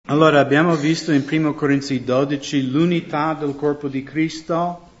Allora, abbiamo visto in 1 Corinzi 12 l'unità del corpo di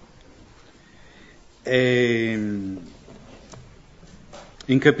Cristo e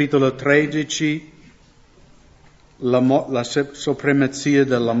in capitolo 13 la supremazia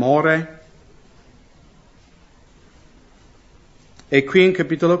dell'amore e qui in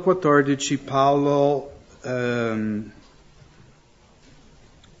capitolo 14 Paolo,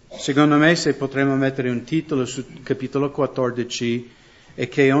 secondo me se potremmo mettere un titolo sul capitolo 14 è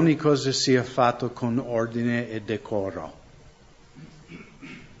che ogni cosa sia fatto con ordine e decoro.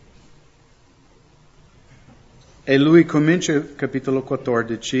 E lui comincia il capitolo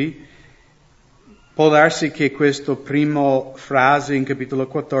 14, può darsi che questa prima frase in capitolo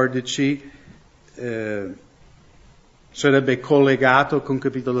 14 sarebbe collegato con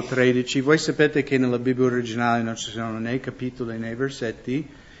capitolo 13. Voi sapete che nella Bibbia originale non ci sono né capitoli né versetti,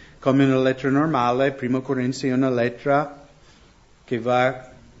 come una lettera normale. 1 Corinzi è una lettera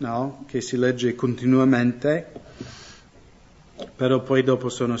che si legge continuamente, però poi dopo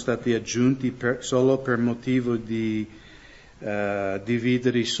sono stati aggiunti solo per motivo di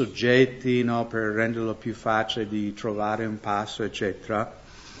dividere i soggetti, per renderlo più facile di trovare un passo, eccetera.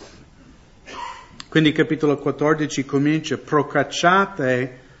 Quindi capitolo 14 comincia: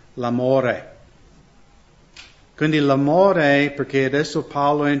 procacciate l'amore. Quindi l'amore, perché adesso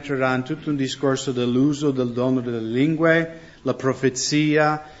Paolo entrerà in tutto un discorso dell'uso del dono delle lingue, la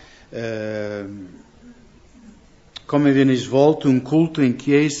profezia, come viene svolto un culto in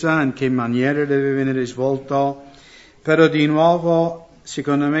chiesa, in che maniera deve venire svolto. Però di nuovo,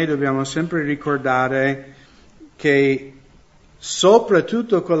 secondo me, dobbiamo sempre ricordare che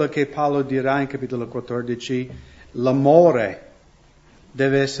soprattutto quello che Paolo dirà in capitolo 14, l'amore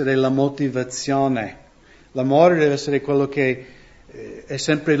deve essere la motivazione. L'amore deve essere quello che è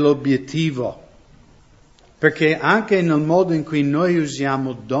sempre l'obiettivo. Perché anche nel modo in cui noi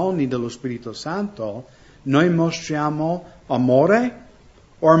usiamo doni dello Spirito Santo, noi mostriamo amore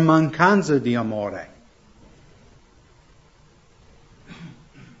o mancanza di amore.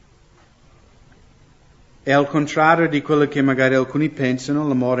 E al contrario di quello che magari alcuni pensano,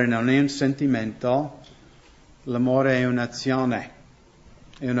 l'amore non è un sentimento, l'amore è un'azione,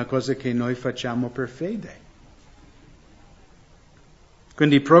 è una cosa che noi facciamo per fede.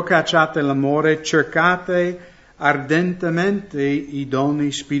 Quindi procacciate l'amore, cercate ardentemente i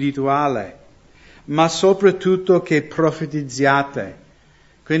doni spirituali, ma soprattutto che profetizziate.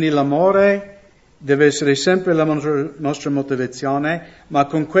 Quindi l'amore deve essere sempre la nostra motivazione, ma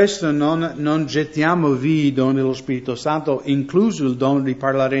con questo non gettiamo via i doni dello Spirito Santo, incluso il dono di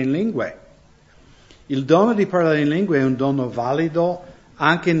parlare in lingue. Il dono di parlare in lingue è un dono valido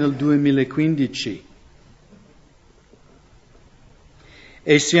anche nel 2015.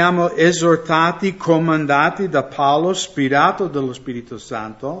 E siamo esortati, comandati da Paolo, ispirato dallo Spirito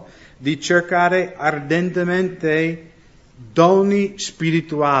Santo, di cercare ardentemente doni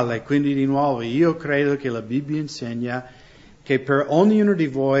spirituali. Quindi di nuovo, io credo che la Bibbia insegna che per ognuno di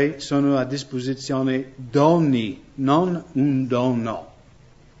voi sono a disposizione doni, non un dono.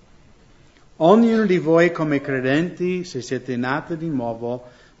 Ognuno di voi come credenti, se siete nati di nuovo,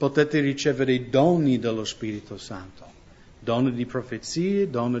 potete ricevere doni dello Spirito Santo. Dono di profezie,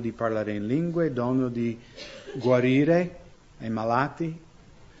 dono di parlare in lingue, dono di guarire i malati,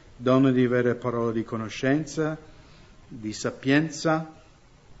 dono di avere parole di conoscenza, di sapienza.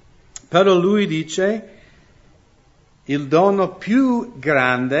 Però lui dice, il dono più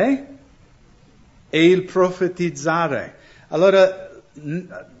grande è il profetizzare. Allora,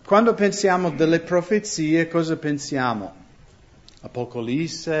 quando pensiamo delle profezie, cosa pensiamo?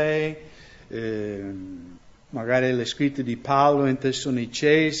 Apocalisse, magari le scritte di Paolo in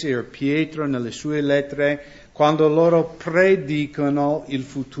Tessalonicesi o Pietro nelle sue lettere, quando loro predicono il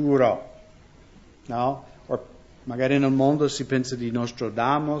futuro, no? O magari nel mondo si pensa di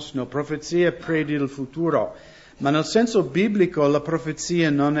Nostradamus, no, profezia predice il futuro, ma nel senso biblico la profezia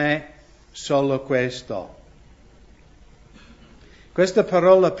non è solo questo. Questa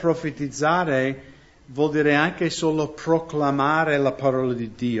parola profetizzare vuol dire anche solo proclamare la parola di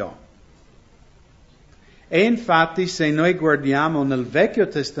Dio. E infatti se noi guardiamo nel Vecchio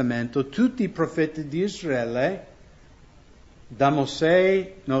Testamento, tutti i profeti di Israele, da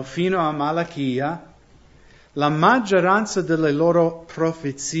Mosè fino a Malachia, la maggioranza delle loro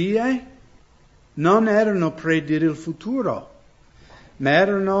profezie non erano predire il futuro, ma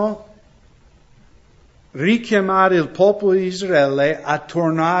erano richiamare il popolo di Israele a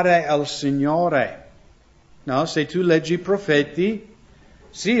tornare al Signore. No? Se tu leggi i profeti,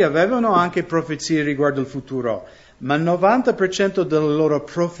 sì, avevano anche profezie riguardo il futuro, ma il 90% delle loro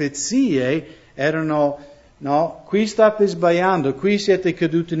profezie erano No, qui state sbagliando, qui siete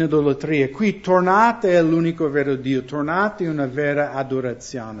caduti in idolatria, qui tornate all'unico vero Dio, tornate a una vera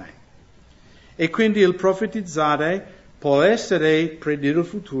adorazione. E quindi il profetizzare può essere predire il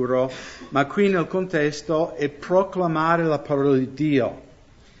futuro, ma qui nel contesto è proclamare la parola di Dio.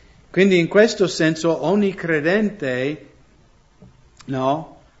 Quindi in questo senso ogni credente,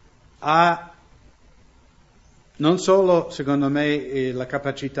 ha non solo, secondo me, la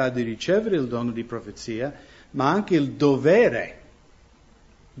capacità di ricevere il dono di profezia, ma anche il dovere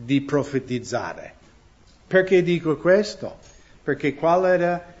di profetizzare. Perché dico questo? Perché qual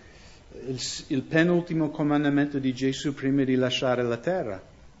era il penultimo comandamento di Gesù prima di lasciare la terra?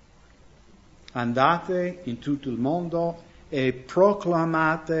 Andate in tutto il mondo e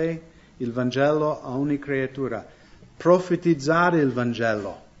proclamate il Vangelo a ogni creatura. Profetizzare il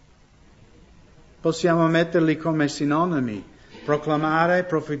Vangelo. Possiamo metterli come sinonimi. Proclamare,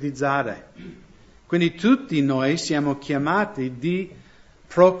 profetizzare. Quindi tutti noi siamo chiamati di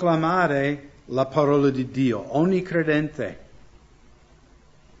proclamare la parola di Dio, ogni credente.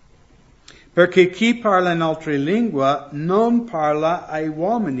 Perché chi parla in altre lingue non parla ai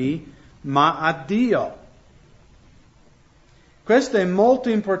uomini, ma a Dio. Questo è molto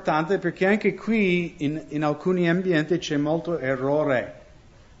importante perché anche qui in alcuni ambienti c'è molto errore.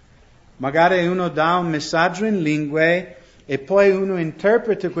 Magari uno dà un messaggio in lingue e poi uno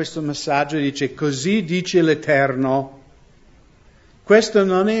interpreta questo messaggio e dice così dice l'Eterno. Questo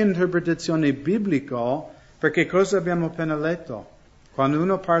non è interpretazione biblica, perché cosa abbiamo appena letto? Quando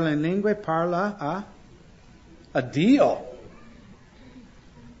uno parla in lingue parla a Dio.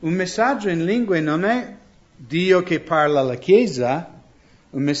 Un messaggio in lingue non è Dio che parla alla Chiesa,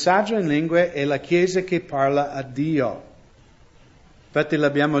 un messaggio in lingue è la Chiesa che parla a Dio. Infatti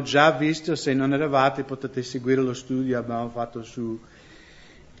l'abbiamo già visto, se non eravate potete seguire lo studio che abbiamo fatto sul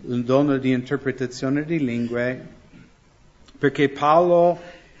dono di interpretazione di lingue, perché Paolo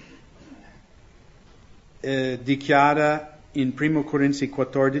dichiara in 1 Corinzi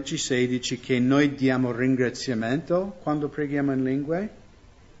 14:16 che noi diamo ringraziamento quando preghiamo in lingue.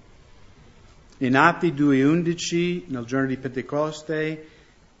 In Atti 2:11, nel giorno di Pentecoste,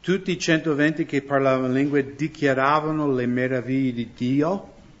 tutti i 120 che parlavano in lingue dichiaravano le meraviglie di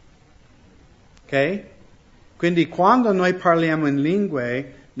Dio. Ok? Quindi quando noi parliamo in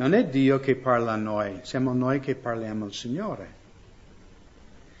lingue, non è Dio che parla a noi, siamo noi che parliamo al Signore.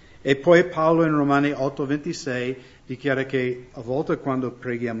 E poi Paolo in Romani 8:26 dichiara che a volte quando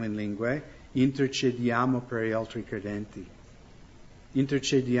preghiamo in lingue, intercediamo per gli altri credenti.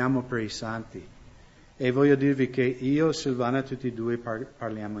 Intercediamo per i santi. E voglio dirvi che io e Silvana tutti e due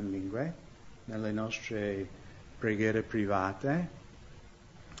parliamo in lingue nelle nostre preghiere private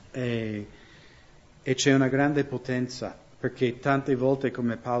e c'è una grande potenza, perché tante volte,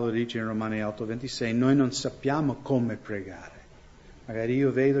 come Paolo dice in Romani 8:26, noi non sappiamo come pregare. Magari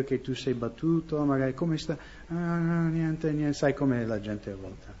io vedo che tu sei battuto, magari come sta? Niente, sai com'è la gente a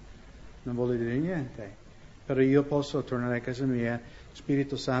volte. Non vuole dire niente. Però io posso tornare a casa mia,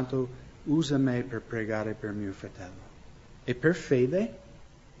 Spirito Santo, usa me per pregare per mio fratello. E per fede,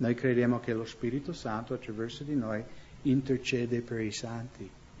 noi crediamo che lo Spirito Santo attraverso di noi intercede per i santi.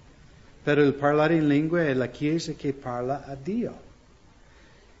 Però il parlare in lingue è la Chiesa che parla a Dio.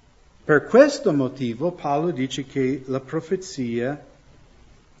 Per questo motivo Paolo dice che la profezia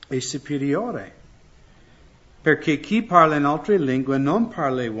è superiore. Perché chi parla in altre lingue non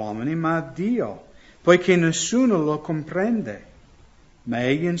parla ai uomini, ma a Dio, poiché nessuno lo comprende. Ma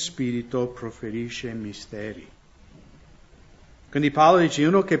egli in spirito proferisce misteri. Quindi Paolo dice,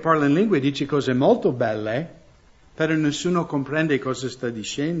 uno che parla in lingue dice cose molto belle, però nessuno comprende cosa sta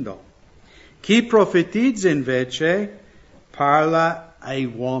dicendo. Chi profetizza invece parla ai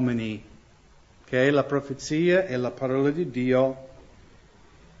uomini, che la profezia è la parola di Dio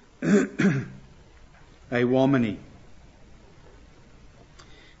ai uomini.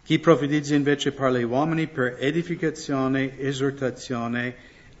 Chi profetizza invece parla ai uomini per edificazione, esortazione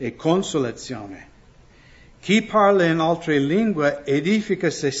e consolazione. Chi parla in altre lingue edifica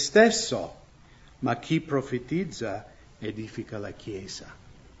se stesso, ma chi profetizza edifica la Chiesa.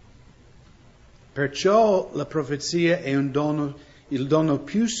 Perciò la profezia è un dono, il dono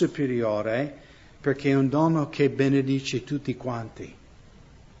più superiore, perché è un dono che benedice tutti quanti.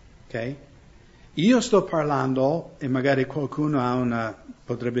 Ok? Io sto parlando, e magari qualcuno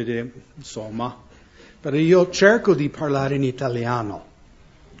potrebbe dire, insomma, però io cerco di parlare in italiano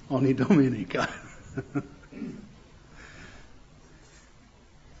ogni domenica.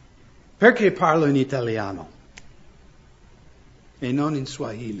 Perché parlo in italiano e non in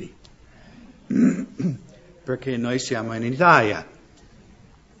Swahili? Perché noi siamo in Italia.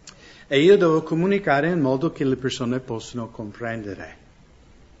 E io devo comunicare in modo che le persone possano comprendere.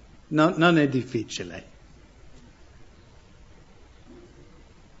 Non è difficile.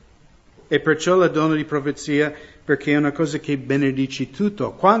 E perciò la dono di profezia, perché è una cosa che benedice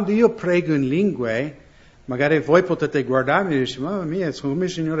tutto. Quando io prego in lingue, magari voi potete guardarmi e dire, mamma mia, come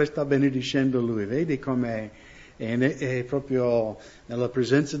il Signore sta benedicendo lui, vedi com'è è proprio nella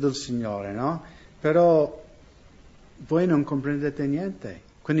presenza del Signore, no? Però voi non comprendete niente,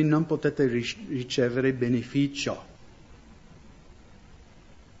 quindi non potete ricevere beneficio.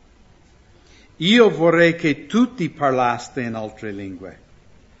 Io vorrei che tutti parlaste in altre lingue.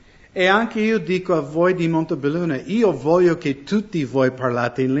 E anche io dico a voi di Montebelluna, io voglio che tutti voi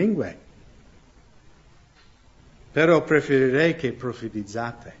parlate in lingue. Però preferirei che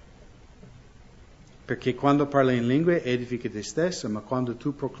profetizzate. Perché quando parli in lingue edifichi te stesso, ma quando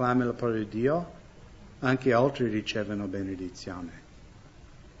tu proclami la parola di Dio, anche altri ricevono benedizione.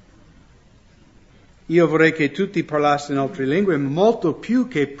 Io vorrei che tutti parlassero in altre lingue, molto più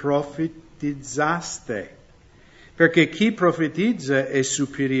che profetizzaste. Perché chi profetizza è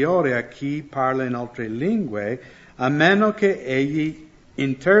superiore a chi parla in altre lingue, a meno che egli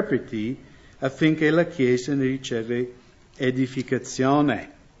interpreti affinché la Chiesa ne riceve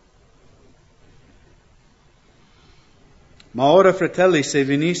edificazione. Ma ora, fratelli, se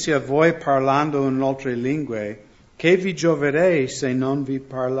venissi a voi parlando in altre lingue, che vi gioverei se non vi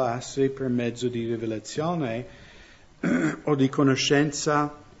parlassi per mezzo di rivelazione o di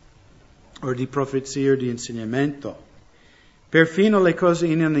conoscenza o di profezia o di insegnamento? Perfino le cose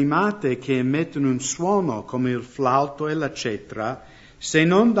inanimate che emettono un suono come il flauto e la cetra, se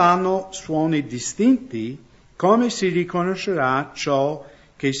non danno suoni distinti, come si riconoscerà ciò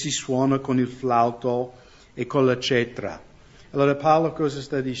che si suona con il flauto e con la cetra? Allora Paolo cosa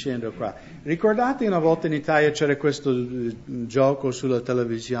sta dicendo qua? Ricordate una volta in Italia c'era questo gioco sulla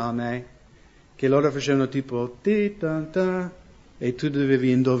televisione che loro facevano tipo ti ta ta e tu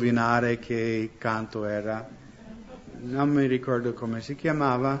dovevi indovinare che canto era? Non mi ricordo come si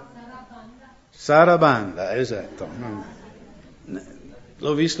chiamava. Sarabanda, esatto.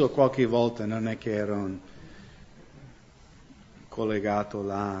 L'ho visto qualche volta, non è che ero collegato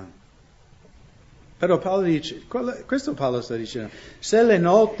là. Però Paolo dice, questo Paolo sta dicendo, se le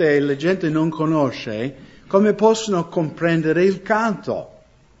note la gente non conosce, come possono comprendere il canto?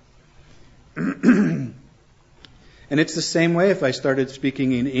 And it's the same way if I started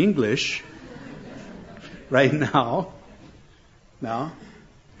speaking in English right now. No?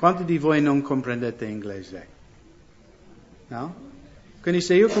 Quanti di voi non comprendete inglese? No? Quindi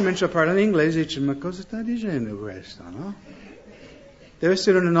se io comincio a parlare in inglese, dice, ma cosa sta dicendo questo, no? Deve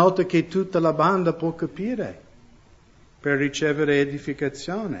essere una nota che tutta la banda può capire per ricevere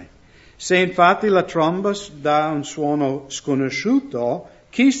edificazione. Se infatti la tromba dà un suono sconosciuto,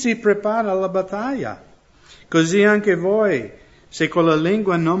 chi si prepara alla battaglia? Così anche voi, se con la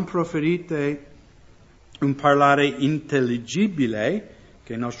lingua non proferite un parlare intelligibile,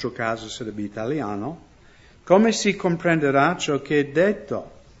 che nel nostro caso sarebbe italiano, come si comprenderà ciò che è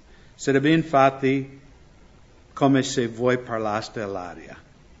detto? Sarebbe infatti come se voi parlaste all'aria.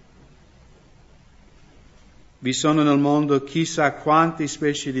 Vi sono nel mondo chissà quante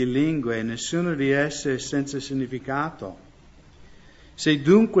specie di lingue e nessuna di esse è senza significato. Se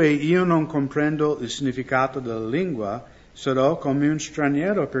dunque io non comprendo il significato della lingua, sarò come un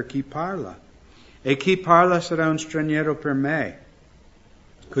straniero per chi parla, e chi parla sarà un straniero per me.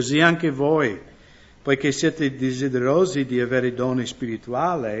 Così anche voi, poiché siete desiderosi di avere doni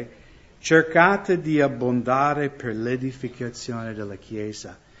spirituali, cercate di abbondare per l'edificazione della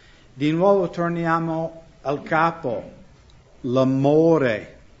Chiesa. Di nuovo torniamo al capo,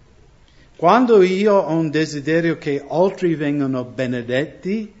 l'amore. Quando io ho un desiderio che altri vengano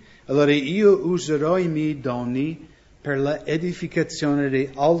benedetti, allora io userò i miei doni per l'edificazione di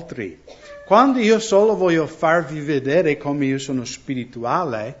altri. Quando io solo voglio farvi vedere come io sono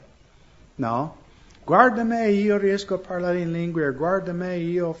spirituale, no? Guarda me, io riesco a parlare in lingue, guarda me,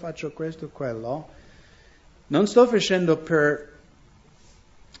 io faccio questo o quello. Non sto facendo per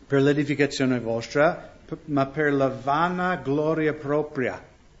l'edificazione vostra, ma per la vana gloria propria.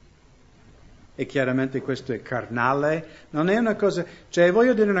 E chiaramente questo è carnale. Non è una cosa, cioè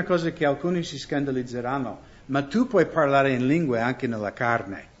voglio dire una cosa che alcuni si scandalizzeranno, ma tu puoi parlare in lingue anche nella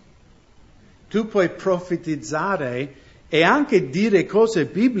carne. Tu puoi profetizzare e anche dire cose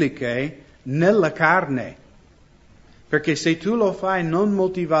bibliche nella carne, perché se tu lo fai non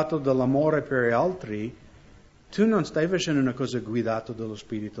motivato dall'amore per gli altri, tu non stai facendo una cosa guidata dallo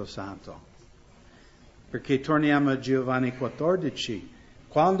Spirito Santo. Perché torniamo a Giovanni 14,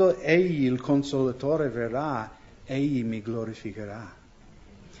 quando egli il Consolatore verrà, egli mi glorificherà.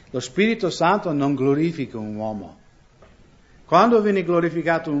 Lo Spirito Santo non glorifica un uomo. Quando viene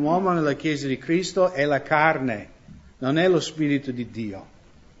glorificato un uomo nella Chiesa di Cristo è la carne, non è lo Spirito di Dio.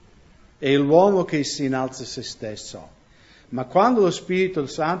 È l'uomo che si innalza se stesso. Ma quando lo Spirito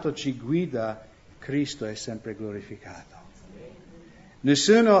Santo ci guida, Cristo è sempre glorificato.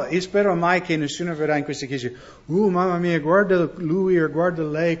 Io spero mai che nessuno verrà in questa chiesa, mamma mia, guarda lui o guarda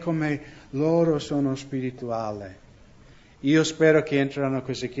lei come loro sono spirituali. Io spero che entreranno in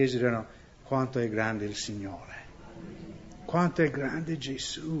questa chiesa e diranno, quanto è grande il Signore, quanto è grande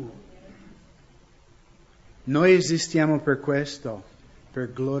Gesù. Noi esistiamo per questo,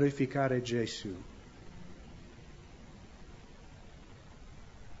 per glorificare Gesù.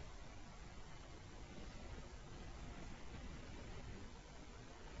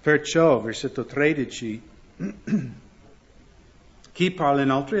 Perciò, versetto 13, chi parla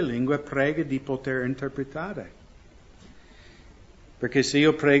in altre lingue prega di poter interpretare. Perché se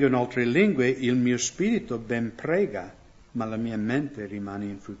io prego in altre lingue, il mio spirito ben prega, ma la mia mente rimane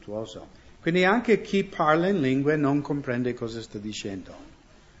infruttuosa. Quindi anche chi parla in lingue non comprende cosa sta dicendo.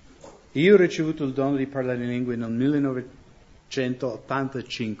 Io ho ricevuto il dono di parlare in lingue nel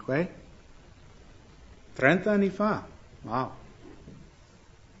 1985, 30 anni fa. Wow.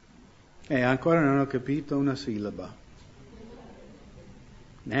 E ancora non ho capito una sillaba.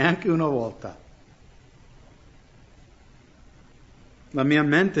 Neanche una volta. La mia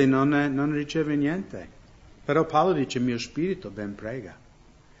mente non riceve niente. Però Paolo dice, mio spirito ben prega.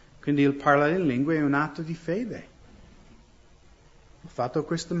 Quindi il parlare in lingue è un atto di fede. L'ho fatto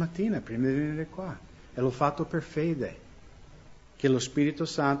questa mattina prima di venire qua. E l'ho fatto per fede. Che lo Spirito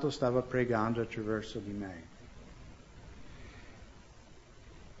Santo stava pregando attraverso di me.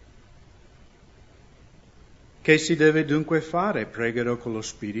 Che si deve dunque fare? Pregherò con lo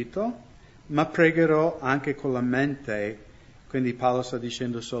spirito, ma pregherò anche con la mente. Quindi Paolo sta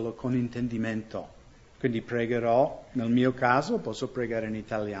dicendo solo con intendimento. Quindi pregherò, nel mio caso posso pregare in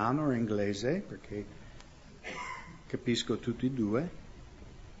italiano o in inglese, perché capisco tutti e due.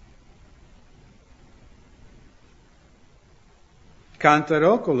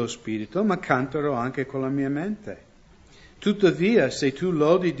 Canterò con lo spirito, ma canterò anche con la mia mente. Tuttavia, se tu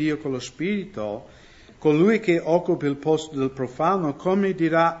lodi Dio con lo spirito, colui che occupa il posto del profano, come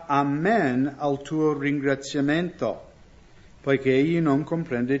dirà amen al tuo ringraziamento, poiché egli non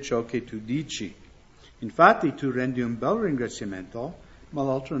comprende ciò che tu dici. Infatti tu rendi un bel ringraziamento, ma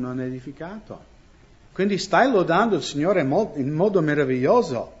l'altro non è edificato. Quindi stai lodando il Signore in modo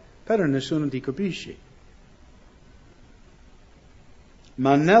meraviglioso, però nessuno ti capisce.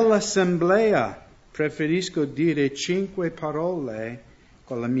 Ma nell'assemblea preferisco dire 5 parole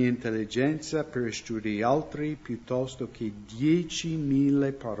con la mia intelligenza per istruire gli altri piuttosto che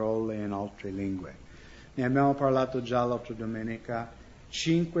 10.000 parole in altre lingue. Ne abbiamo parlato già l'altra domenica.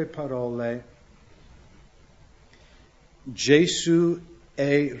 5 parole. Gesù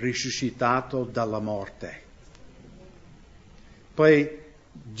è risuscitato dalla morte. Poi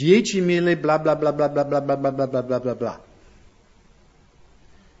 10.000 bla bla bla bla bla bla bla bla bla bla bla bla.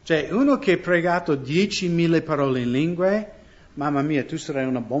 Cioè uno che ha pregato 10.000 parole in lingue, mamma mia, tu sarai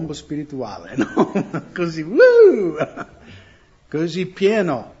una bomba spirituale, no? Così, così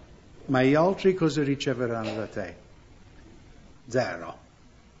pieno. Ma gli altri cosa riceveranno da te? 0.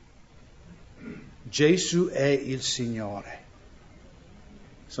 Gesù è il Signore.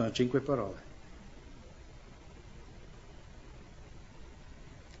 Sono 5 parole.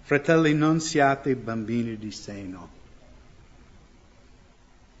 Fratelli, non siate bambini di seno,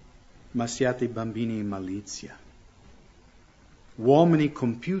 ma siate bambini in malizia. Uomini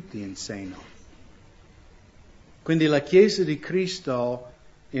compiuti in seno. Quindi la Chiesa di Cristo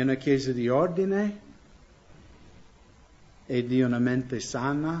è una Chiesa di ordine, e di una mente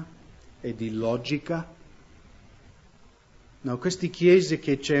sana, e di logica. No, queste chiese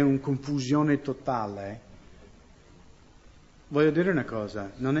che c'è una confusione totale, voglio dire una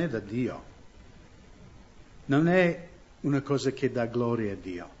cosa, non è da Dio. Non è una cosa che dà gloria a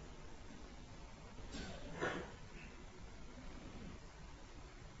Dio.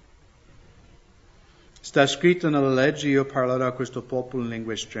 Sta scritto nella legge, io parlerò a questo popolo in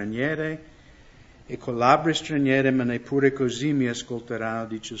lingue straniere e con labbra straniere, ma neppure così mi ascolteranno,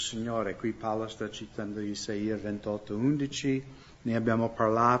 dice il Signore. Qui Paolo sta citando Isaia 28:11, ne abbiamo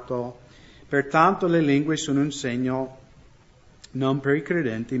parlato. Pertanto le lingue sono un segno non per i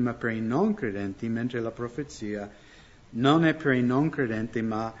credenti, ma per i non credenti, mentre la profezia non è per i non credenti,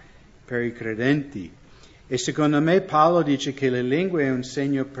 ma per i credenti. E secondo me Paolo dice che le lingue è un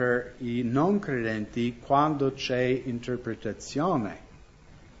segno per i non credenti quando c'è interpretazione.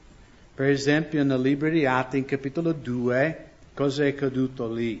 Per esempio nel libro di Atti, in capitolo 2, cosa è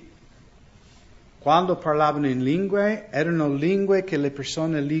accaduto lì? Quando parlavano in lingue, erano lingue che le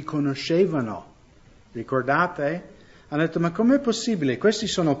persone lì conoscevano. Ricordate? Hanno detto, ma com'è possibile? Questi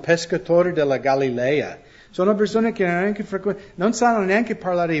sono pescatori della Galilea. Sono persone che non sanno neanche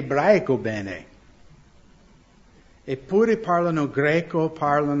parlare ebraico bene. Eppure parlano greco,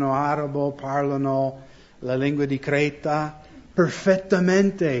 parlano arabo, parlano la lingua di Creta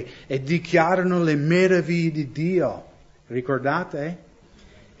perfettamente e dichiarano le meraviglie di Dio. Ricordate?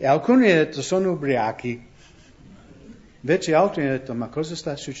 E alcuni hanno detto sono ubriachi. Invece altri hanno detto ma cosa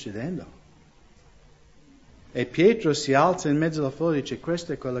sta succedendo? E Pietro si alza in mezzo alla folla e dice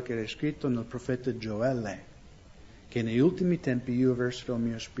questo è quello che era scritto nel profeta Gioele, che negli ultimi tempi io verserò il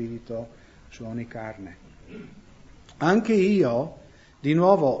mio spirito su ogni carne. Anche io, di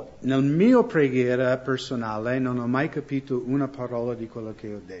nuovo, nel mio preghiera personale non ho mai capito una parola di quello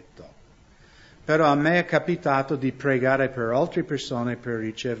che ho detto. Però a me è capitato di pregare per altre persone per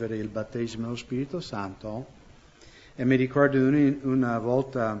ricevere il battesimo dello Spirito Santo. E mi ricordo una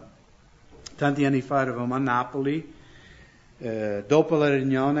volta, tanti anni fa, eravamo a Napoli, dopo la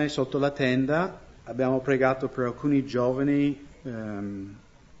riunione sotto la tenda, abbiamo pregato per alcuni giovani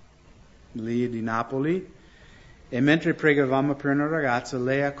lì di Napoli. E mentre pregavamo per una ragazza,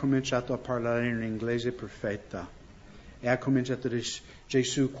 lei ha cominciato a parlare in inglese perfetta. E ha cominciato a dire,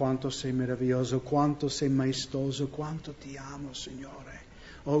 Gesù, quanto sei meraviglioso, quanto sei maestoso, quanto ti amo, Signore.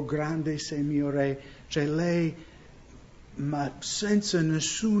 Oh, grande sei mio Re. Cioè lei, ma senza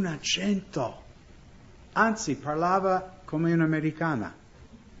nessun accento. Anzi, parlava come un'americana.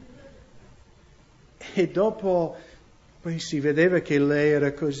 E dopo, poi si vedeva che lei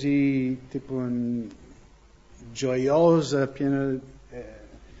era così, tipo gioiosa, piena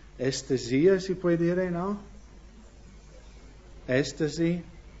estasia, si può dire, no? Estasi.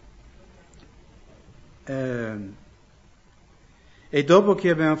 E dopo che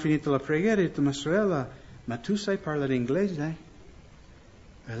abbiamo finito la preghiera, ho detto, ma sorella, ma tu sai parlare inglese?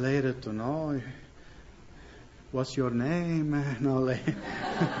 E lei ha detto, no. What's your name? No, lei.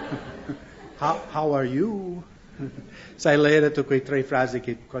 How are you? Sai, lei ha detto quei 3 frasi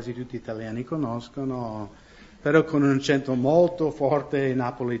che quasi tutti gli italiani conoscono, però con un accento molto forte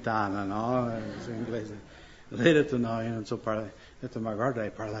napoletano, no? In inglese. Lei ha detto, no, io non so parlare. Ho detto, ma guarda,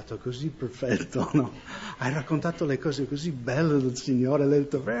 hai parlato così perfetto, no? Hai raccontato le cose così belle del Signore. Lei ha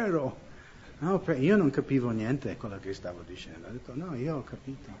detto, vero? No, io non capivo niente di quello che stavo dicendo. Ho detto, no, io ho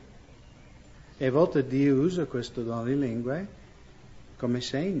capito. E a volte Dio usa questo dono di lingue come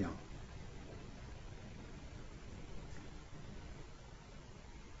segno.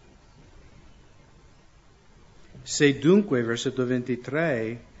 Se dunque, versetto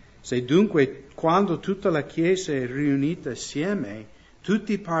 23, se dunque quando tutta la Chiesa è riunita assieme,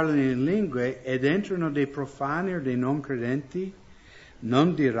 tutti parlano in lingue ed entrano dei profani o dei non credenti,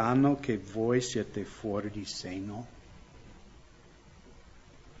 non diranno che voi siete fuori di seno?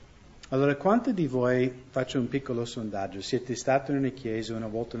 Allora, quanti di voi, faccio un piccolo sondaggio, siete stati in una chiesa una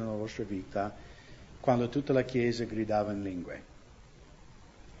volta nella vostra vita quando tutta la Chiesa gridava in lingue?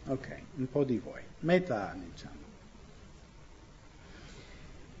 Ok, un po' di voi, metà diciamo.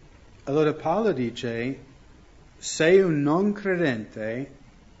 Allora Paolo dice, se un non credente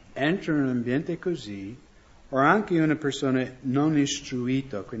entra in un ambiente così, o anche una persona non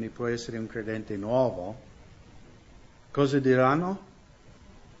istruita, quindi può essere un credente nuovo, cosa diranno?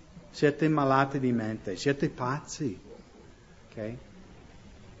 Siete malati di mente, siete pazzi. Ok?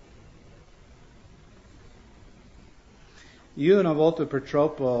 Io una volta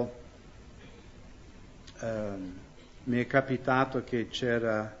purtroppo mi è capitato che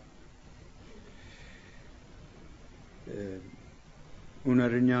c'era una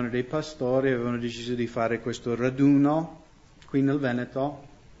riunione dei pastori, avevano deciso di fare questo raduno qui nel Veneto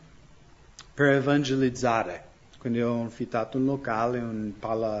per evangelizzare. Quindi ho affittato un locale, un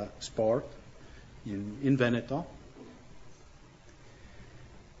pala sport in Veneto.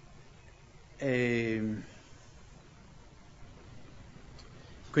 E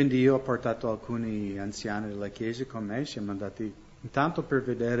quindi io ho portato alcuni anziani della chiesa con me, siamo andati intanto per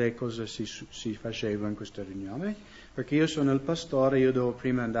vedere cosa si faceva in questa riunione, perché io sono il pastore, io devo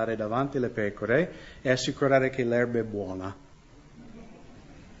prima andare davanti alle pecore e assicurare che l'erba è buona.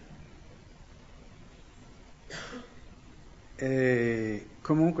 E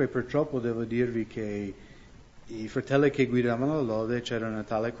comunque purtroppo devo dirvi che i fratelli che guidavano la lode c'era una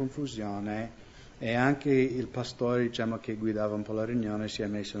tale confusione e anche il pastore, diciamo, che guidava un po' la riunione si è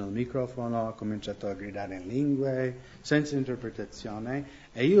messo nel microfono, ha cominciato a gridare in lingue senza interpretazione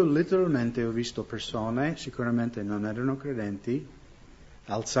e io letteralmente ho visto persone, sicuramente non erano credenti,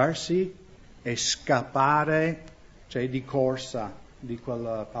 alzarsi e scappare, cioè di corsa di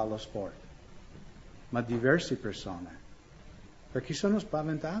quella palla sport. ma diverse persone, perché sono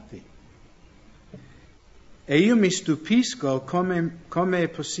spaventati. E io mi stupisco come è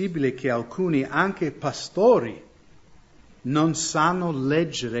possibile che alcuni, anche pastori, non sanno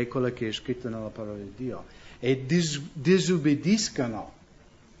leggere quello che è scritto nella parola di Dio e disobbediscono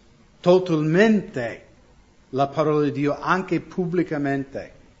totalmente la parola di Dio, anche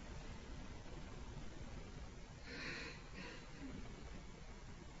pubblicamente.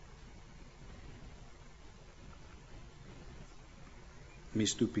 Mi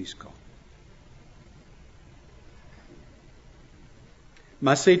stupisco.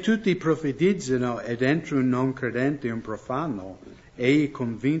 Ma se tutti profetizzano ed entra un non credente, un profano, egli è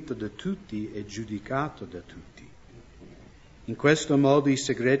convinto da tutti e giudicato da tutti. In questo modo i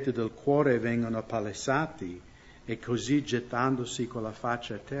segreti del cuore vengono palesati e così gettandosi con la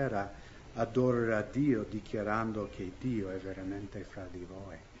faccia a terra adorerà Dio dichiarando che Dio è veramente fra di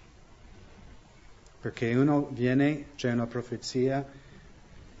voi. Perché c'è una profezia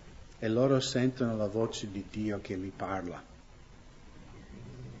e loro sentono la voce di Dio che li parla.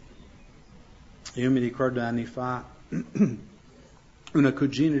 Io mi ricordo anni fa una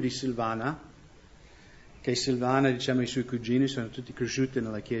cugina di Silvana, che Silvana, i suoi cugini sono tutti cresciuti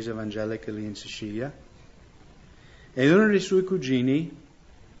nella chiesa evangelica lì in Sicilia, e uno dei suoi cugini,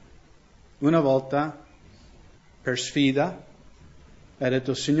 una volta, per sfida, ha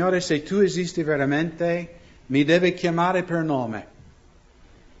detto: Signore, se tu esisti veramente, mi devi chiamare per nome,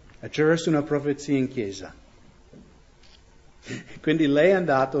 attraverso una profezia in chiesa. Quindi lei è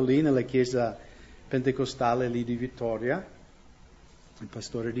andato lì nella chiesa pentecostale lì di Vittoria, il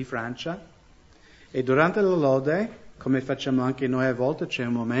pastore di Francia, e durante la lode, come facciamo anche noi a volte, c'è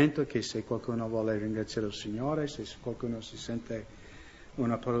un momento che se qualcuno vuole ringraziare il Signore, se qualcuno si sente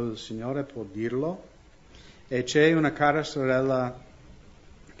una parola del Signore può dirlo, e c'è una cara sorella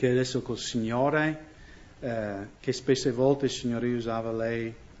che è adesso col Signore, che spesse volte il Signore usava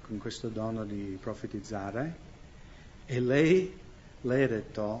lei con questo dono di profetizzare, e lei ha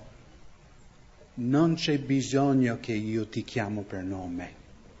detto: non c'è bisogno che io ti chiamo per nome,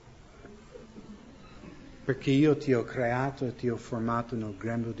 perché io ti ho creato e ti ho formato nel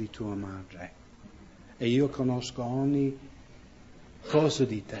grembo di tua madre e io conosco ogni cosa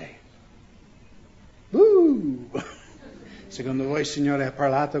di te. Secondo voi il Signore ha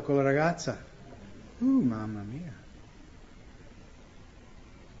parlato con la ragazza? Mamma mia.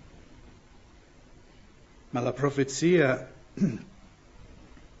 Ma la profezia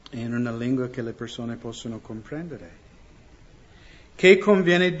è in una lingua che le persone possono comprendere. Che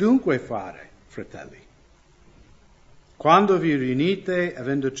conviene dunque fare, fratelli? Quando vi riunite,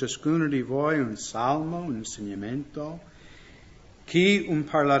 avendo ciascuno di voi un salmo, un insegnamento, chi un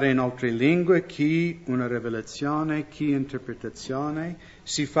parlare in altre lingue, chi una rivelazione, chi interpretazione,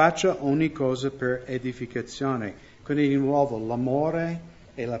 si faccia ogni cosa per edificazione. Quindi di nuovo l'amore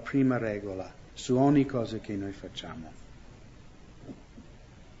è la prima regola su ogni cosa che noi facciamo.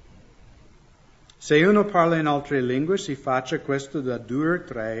 Se uno parla in altre lingue, si faccia questo da 2 o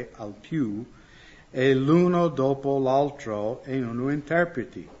 3 al più, e l'uno dopo l'altro e uno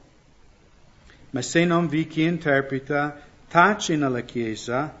interpreti. Ma se non vi chi interpreta, taci nella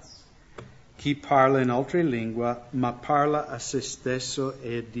Chiesa chi parla in altre lingue, ma parla a se stesso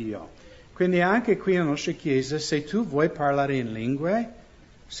e a Dio. Quindi anche qui nella nostra Chiesa, se tu vuoi parlare in lingue,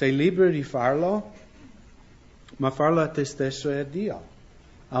 sei libero di farlo, ma farlo a te stesso e a Dio.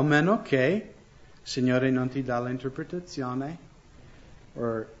 Almeno che il Signore non ti dà l'interpretazione,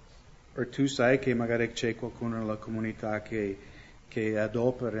 o tu sai che magari c'è qualcuno nella comunità che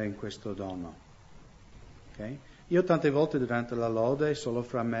adopera in questo dono. Okay? Io tante volte durante la lode, solo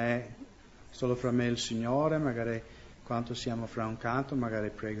fra me e il Signore, magari quando siamo fra un canto, magari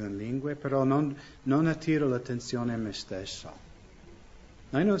prego in lingue, però non attiro l'attenzione a me stesso.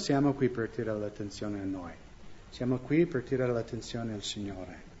 Noi non siamo qui per tirare l'attenzione a noi, siamo qui per tirare l'attenzione al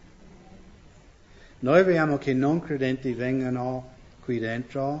Signore. Noi vediamo che non credenti vengano qui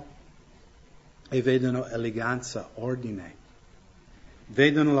dentro e vedono eleganza, ordine,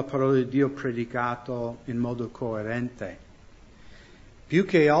 vedono la parola di Dio predicato in modo coerente. Più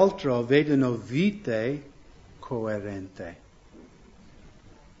che altro vedono vite coerente.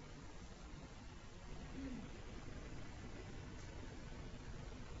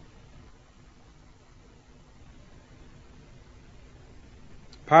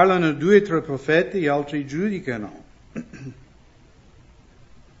 Parlano 2 o 3 profeti, gli altri giudicano.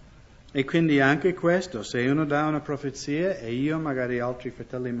 E quindi anche questo, se uno dà una profezia e io, magari altri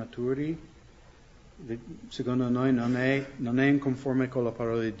fratelli maturi, secondo noi non è in conforme con la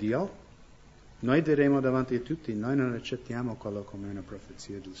parola di Dio, noi diremo davanti a tutti, noi non accettiamo quello come una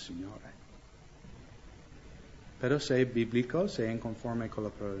profezia del Signore. Però se è biblico, se è in conforme con la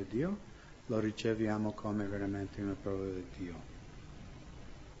parola di Dio, lo riceviamo come veramente una parola di Dio.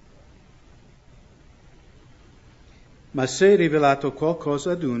 Ma se è rivelato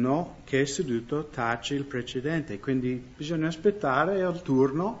qualcosa ad uno che è seduto, taci il precedente. Quindi bisogna aspettare al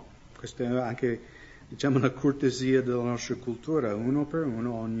turno, questa è anche, diciamo, una cortesia della nostra cultura, uno per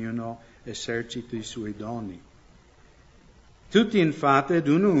uno, ognuno esercita i suoi doni. Tutti infatti ad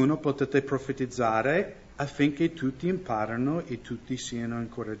uno potete profetizzare affinché tutti imparano e tutti siano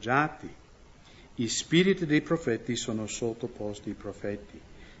incoraggiati. I spiriti dei profeti sono sottoposti ai profeti.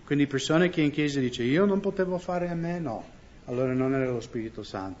 Quindi persone che in chiesa dice io non potevo fare a meno, allora non era lo Spirito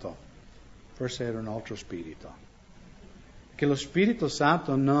Santo, forse era un altro spirito. Che lo Spirito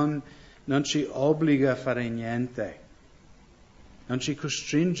Santo non ci obbliga a fare niente, non ci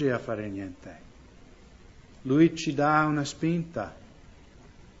costringe a fare niente. Lui ci dà una spinta,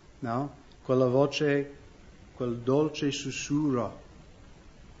 no? Quella voce, quel dolce sussurro,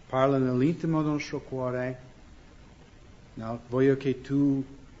 parla nell'intimo del nostro cuore, no? Voglio che tu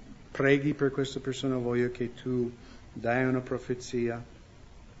preghi per questa persona, voglio che tu dai una profezia,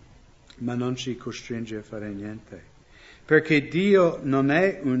 ma non ci costringe a fare niente. Perché Dio non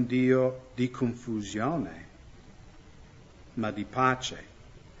è un Dio di confusione, ma di pace.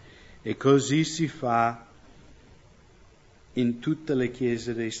 E così si fa in tutte le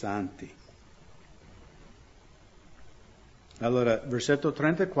chiese dei santi. Allora, versetto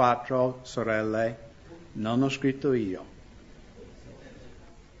 34, sorelle, non ho scritto io.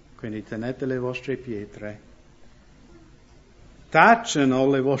 Quindi tenete le vostre pietre. Tacciano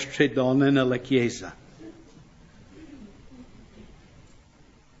le vostre donne nella chiesa.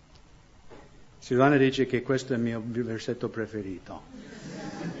 Silvana dice che questo è il mio versetto preferito.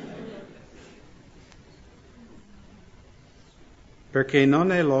 Perché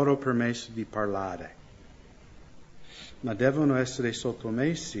non è loro permesso di parlare, ma devono essere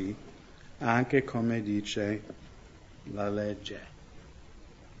sottomessi anche come dice la legge.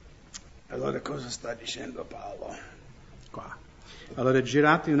 Allora cosa sta dicendo Paolo? Qua. Allora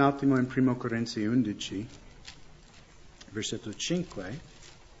girate un attimo in 1 Corinzi 11, versetto 5,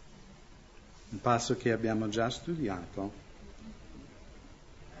 un passo che abbiamo già studiato.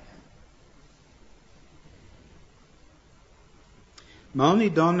 Ma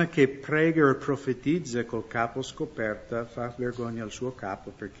ogni donna che prega o profetizza col capo scoperta fa vergogna al suo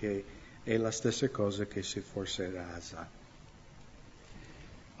capo perché è la stessa cosa che se fosse rasa.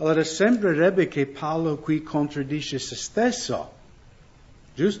 Allora sembrerebbe che Paolo qui contraddice se stesso,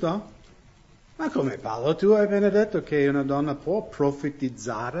 giusto? Ma come Paolo? Tu hai appena detto che una donna può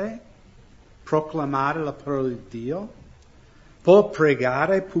profetizzare, proclamare la parola di Dio, può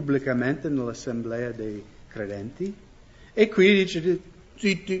pregare pubblicamente nell'assemblea dei credenti, e qui dice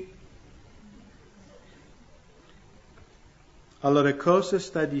zitti. Allora cosa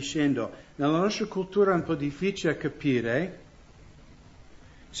sta dicendo? Nella nostra cultura è un po' difficile capire.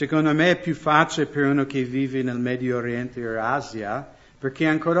 Secondo me è più facile per uno che vive nel Medio Oriente o Asia, perché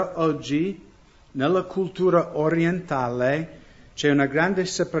ancora oggi nella cultura orientale c'è una grande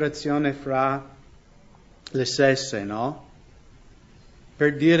separazione fra le sesse, no?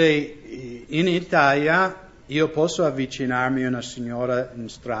 Per dire, in Italia io posso avvicinarmi a una signora in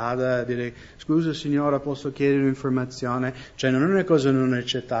strada e dire scusa signora, posso chiedere un'informazione? Cioè non è una cosa non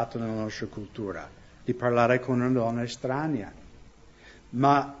accettata nella nostra cultura, di parlare con una donna estranea.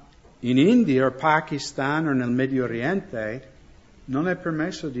 Ma in India o Pakistan o nel Medio Oriente non è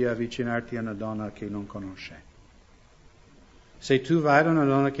permesso di avvicinarti a una donna che non conosce. Se tu vai da una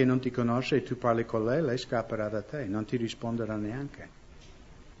donna che non ti conosce e tu parli con lei scapperà da te, non ti risponderà neanche.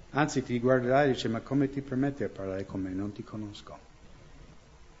 Anzi ti guarderà e dice ma come ti permetti a parlare con me? Non ti conosco.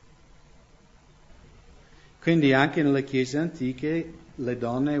 Quindi anche nelle chiese antiche le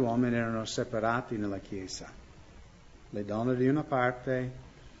donne e gli uomini erano separati nella chiesa. Le donne di una parte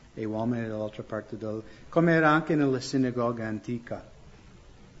e gli uomini dall'altra parte, come era anche nella sinagoga antica.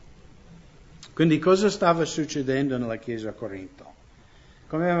 Quindi cosa stava succedendo nella chiesa a Corinto?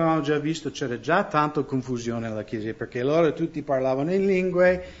 Come avevamo già visto, c'era già tanta confusione nella chiesa, perché loro tutti parlavano in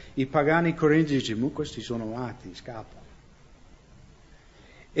lingue, i pagani corinzi dicevano, questi sono matti, scappano.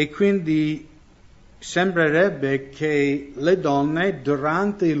 E quindi sembrerebbe che le donne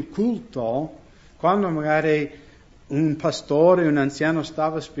durante il culto, quando magari un pastore, un anziano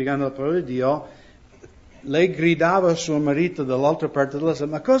stava spiegando la parola di Dio, lei gridava al suo marito dall'altra parte della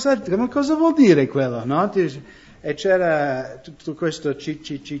sala, ma cosa vuol dire quello? No? E c'era tutto questo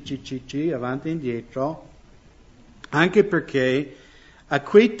ci, avanti e indietro, anche perché a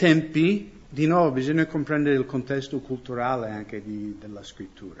quei tempi, di nuovo bisogna comprendere il contesto culturale anche della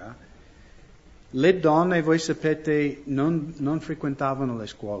scrittura, Le donne, voi sapete, non frequentavano le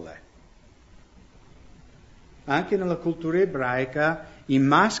scuole. Anche nella cultura ebraica i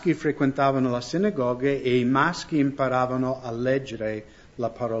maschi frequentavano la sinagoga e i maschi imparavano a leggere la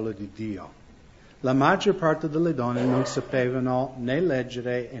parola di Dio. La maggior parte delle donne non sapevano né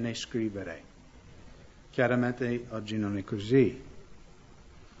leggere né scrivere. Chiaramente oggi non è così.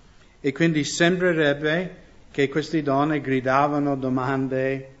 E quindi sembrerebbe che queste donne gridavano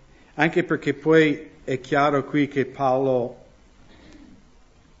domande, anche perché poi è chiaro qui che Paolo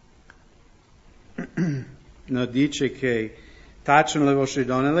no, dice che tacciano le vostre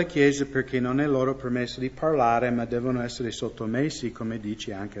donne alla Chiesa perché non è loro permesso di parlare, ma devono essere sottomessi, come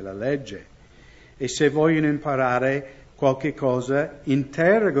dice anche la legge. E se vogliono imparare qualche cosa,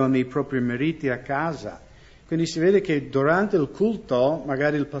 interrogano i propri mariti a casa. Quindi si vede che durante il culto,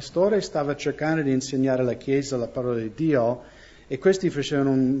 magari il pastore stava cercando di insegnare alla Chiesa la parola di Dio, e questi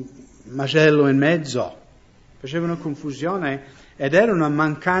facevano un macello in mezzo, facevano confusione, ed era una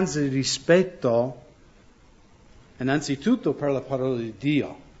mancanza di rispetto innanzitutto per la parola di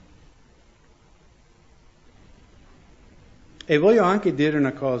Dio. E voglio anche dire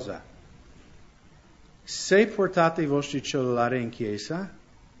una cosa. Se portate i vostri cellulari in chiesa,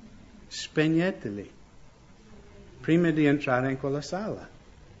 spegneteli prima di entrare in quella sala.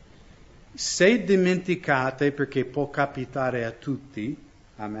 Se dimenticate, perché può capitare a tutti,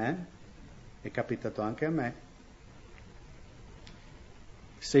 amen, è capitato anche a me,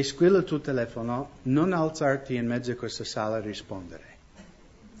 se squilla il tuo telefono, non alzarti in mezzo a questa sala a rispondere.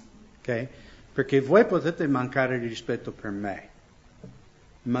 Ok? Perché voi potete mancare di rispetto per me,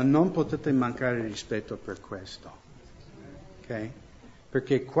 ma non potete mancare di rispetto per questo. Ok?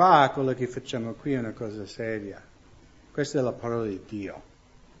 Perché qua, quello che facciamo qui è una cosa seria. Questa è la parola di Dio.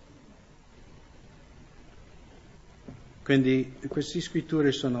 Quindi queste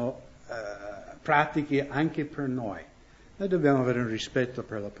scritture sono pratiche anche per noi. Noi dobbiamo avere un rispetto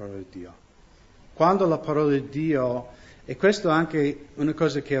per la parola di Dio. Quando la parola di Dio, e questo è anche una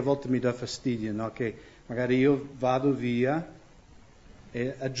cosa che a volte mi dà fastidio, no? Che magari io vado via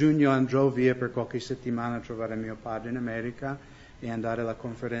e a giugno andrò via per qualche settimana a trovare mio padre in America e andare alla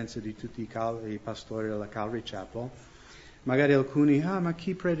conferenza di tutti i pastori della Calvary Chapel. Magari alcuni, ma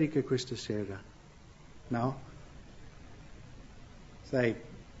chi predica questa sera? No? Sai,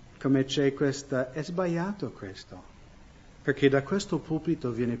 come c'è questa, è sbagliato questo. Perché da questo pulpito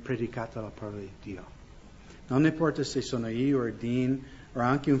viene predicata la parola di Dio. Non importa se sono io o Dean o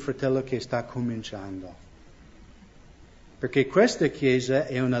anche un fratello che sta cominciando. Perché questa chiesa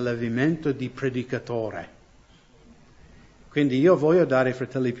è un allevamento di predicatore. Quindi io voglio dare ai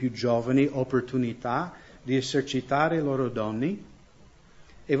fratelli più giovani opportunità di esercitare i loro doni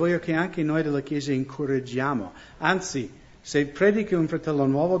e voglio che anche noi della chiesa incoraggiamo. Anzi, se predichi un fratello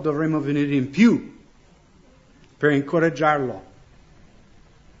nuovo dovremmo venire in più per incoraggiarlo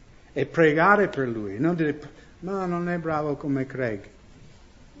e pregare per lui, non dire, ma non è bravo come Craig.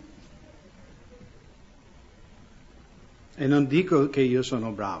 E non dico che io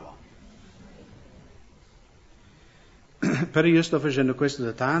sono bravo, però io sto facendo questo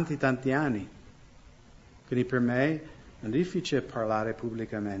da tanti anni, quindi per me non è difficile parlare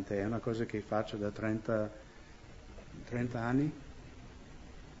pubblicamente, è una cosa che faccio da 30 anni.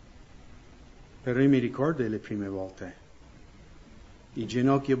 Però io mi ricordo le prime volte. I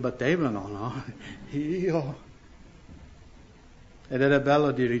ginocchi battevano, no? Ed era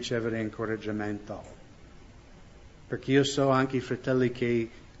bello di ricevere incoraggiamento. Perché io so anche i fratelli che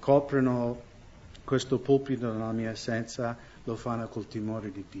coprono questo pulpito nella mia assenza, lo fanno col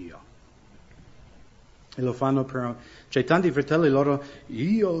timore di Dio. E lo fanno per... C'è tanti fratelli loro,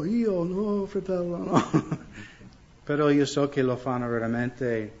 io, no, fratello, no. Però io so che lo fanno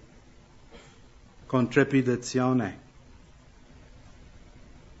veramente con trepidazione.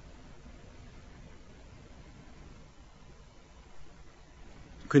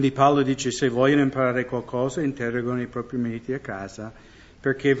 Quindi Paolo dice, se vogliono imparare qualcosa, interrogano i propri mariti a casa,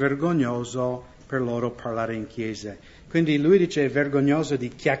 perché è vergognoso per loro parlare in chiesa. Quindi lui dice, è vergognoso di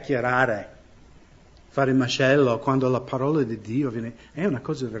chiacchierare, fare macello, quando la parola di Dio viene, è una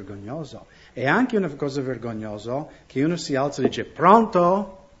cosa vergognosa. È anche una cosa vergognosa che uno si alza e dice,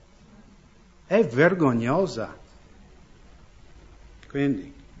 pronto? È vergognosa.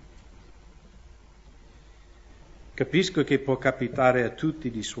 Quindi, capisco che può capitare a tutti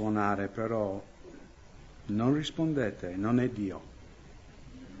di suonare, però non rispondete, non è Dio.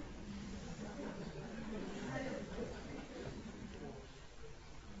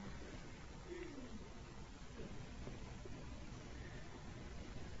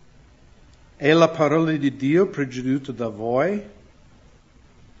 È la parola di Dio proceduta da voi?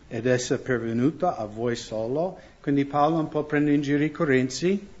 ed essa è pervenuta a voi solo. Quindi Paolo un po' prende in giro i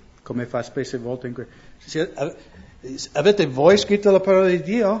Corinzi, come fa spesse volte avete voi scritto la parola di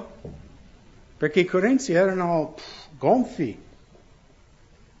Dio? Perché i Corinzi erano gonfi.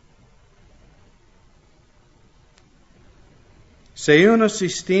 Se uno si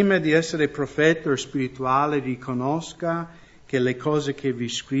stima di essere profeta o spirituale, riconosca che le cose che vi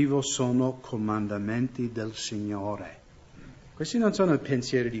scrivo sono comandamenti del Signore. Questi non sono i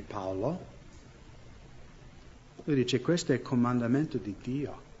pensieri di Paolo. Lui dice, questo è il comandamento di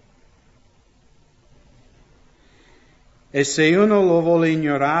Dio. E se uno lo vuole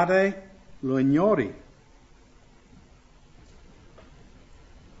ignorare, lo ignori.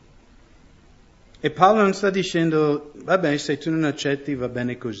 E Paolo non sta dicendo, vabbè, se tu non accetti va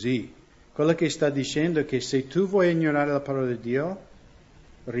bene così. Quello che sta dicendo è che se tu vuoi ignorare la parola di Dio,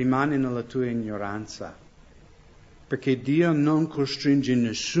 rimani nella tua ignoranza. Perché Dio non costringe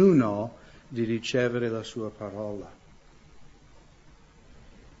nessuno di ricevere la sua parola.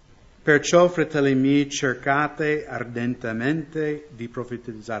 Perciò, fratelli miei, cercate ardentemente di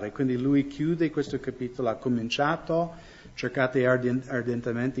profetizzare. Quindi lui chiude questo capitolo, ha cominciato, cercate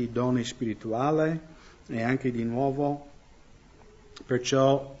ardentemente i doni spirituali e anche di nuovo,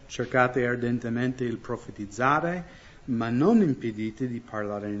 perciò cercate ardentemente il profetizzare, ma non impedite di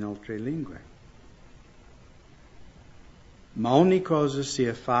parlare in altre lingue. Ma ogni cosa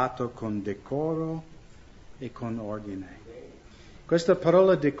sia fatto con decoro e con ordine. Questa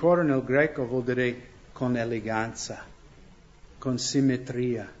parola decoro nel greco vuol dire con eleganza, con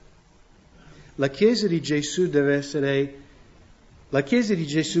simmetria. La Chiesa di Gesù deve essere, la Chiesa di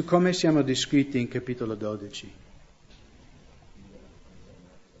Gesù come siamo descritti in capitolo 12?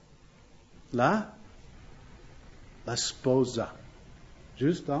 La sposa,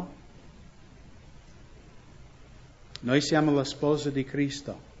 giusto? Noi siamo la sposa di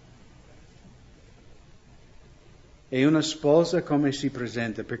Cristo. E una sposa come si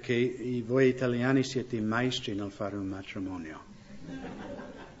presenta? Perché voi italiani siete maestri nel fare un matrimonio.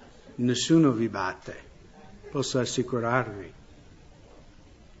 Nessuno vi batte, posso assicurarvi.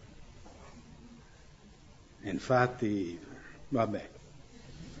 Infatti, vabbè.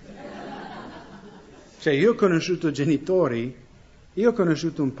 Cioè, io ho conosciuto genitori, io ho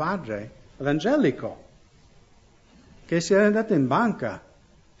conosciuto un padre evangelico che si era andato in banca,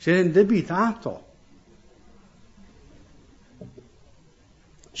 si era indebitato.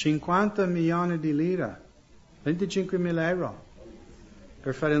 50 milioni di lire, 25.000 euro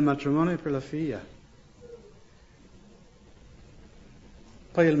per fare il matrimonio per la figlia.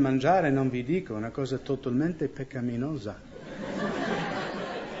 Poi il mangiare, non vi dico, è una cosa totalmente peccaminosa.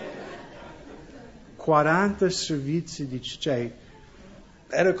 40 servizi cioè,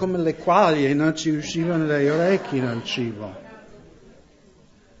 era come le quaglie, non ci uscivano dagli orecchi nel cibo.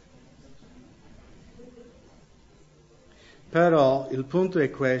 Però il punto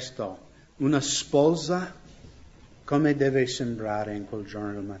è questo, una sposa come deve sembrare in quel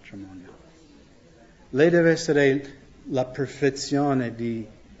giorno del matrimonio? Lei deve essere la perfezione di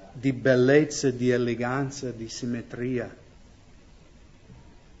bellezza, di eleganza, di simmetria.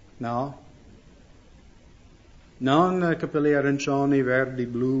 No? Non capelli arancioni, verdi,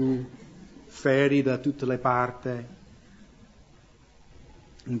 blu, feri da tutte le parti,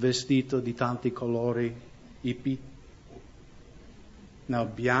 un vestito di tanti colori, hippie. No,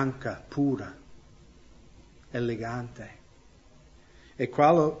 bianca, pura, elegante. E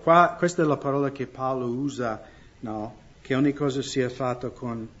questa è la parola che Paolo usa, no? Che ogni cosa sia fatta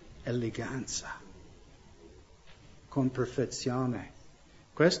con eleganza, con perfezione.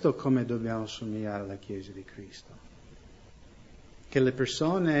 Questo come dobbiamo somigliare alla Chiesa di Cristo. Che le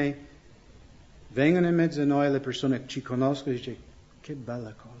persone vengono in mezzo a noi, le persone ci conoscono e dicono, che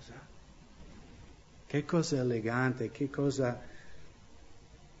bella cosa, che cosa elegante, che cosa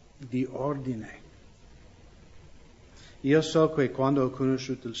di ordine. Io so che quando ho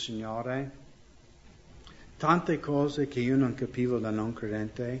conosciuto il Signore, tante cose che io non capivo da non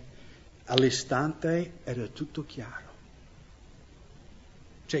credente, all'istante era tutto chiaro.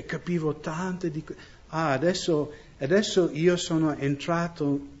 Cioè capivo tante di cose. Adesso io sono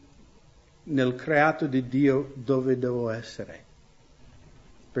entrato nel creato di Dio dove devo essere,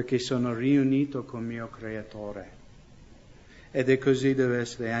 perché sono riunito con mio Creatore. Ed è così deve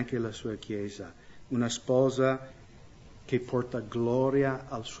essere anche la sua Chiesa, una sposa che porta gloria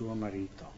al suo marito.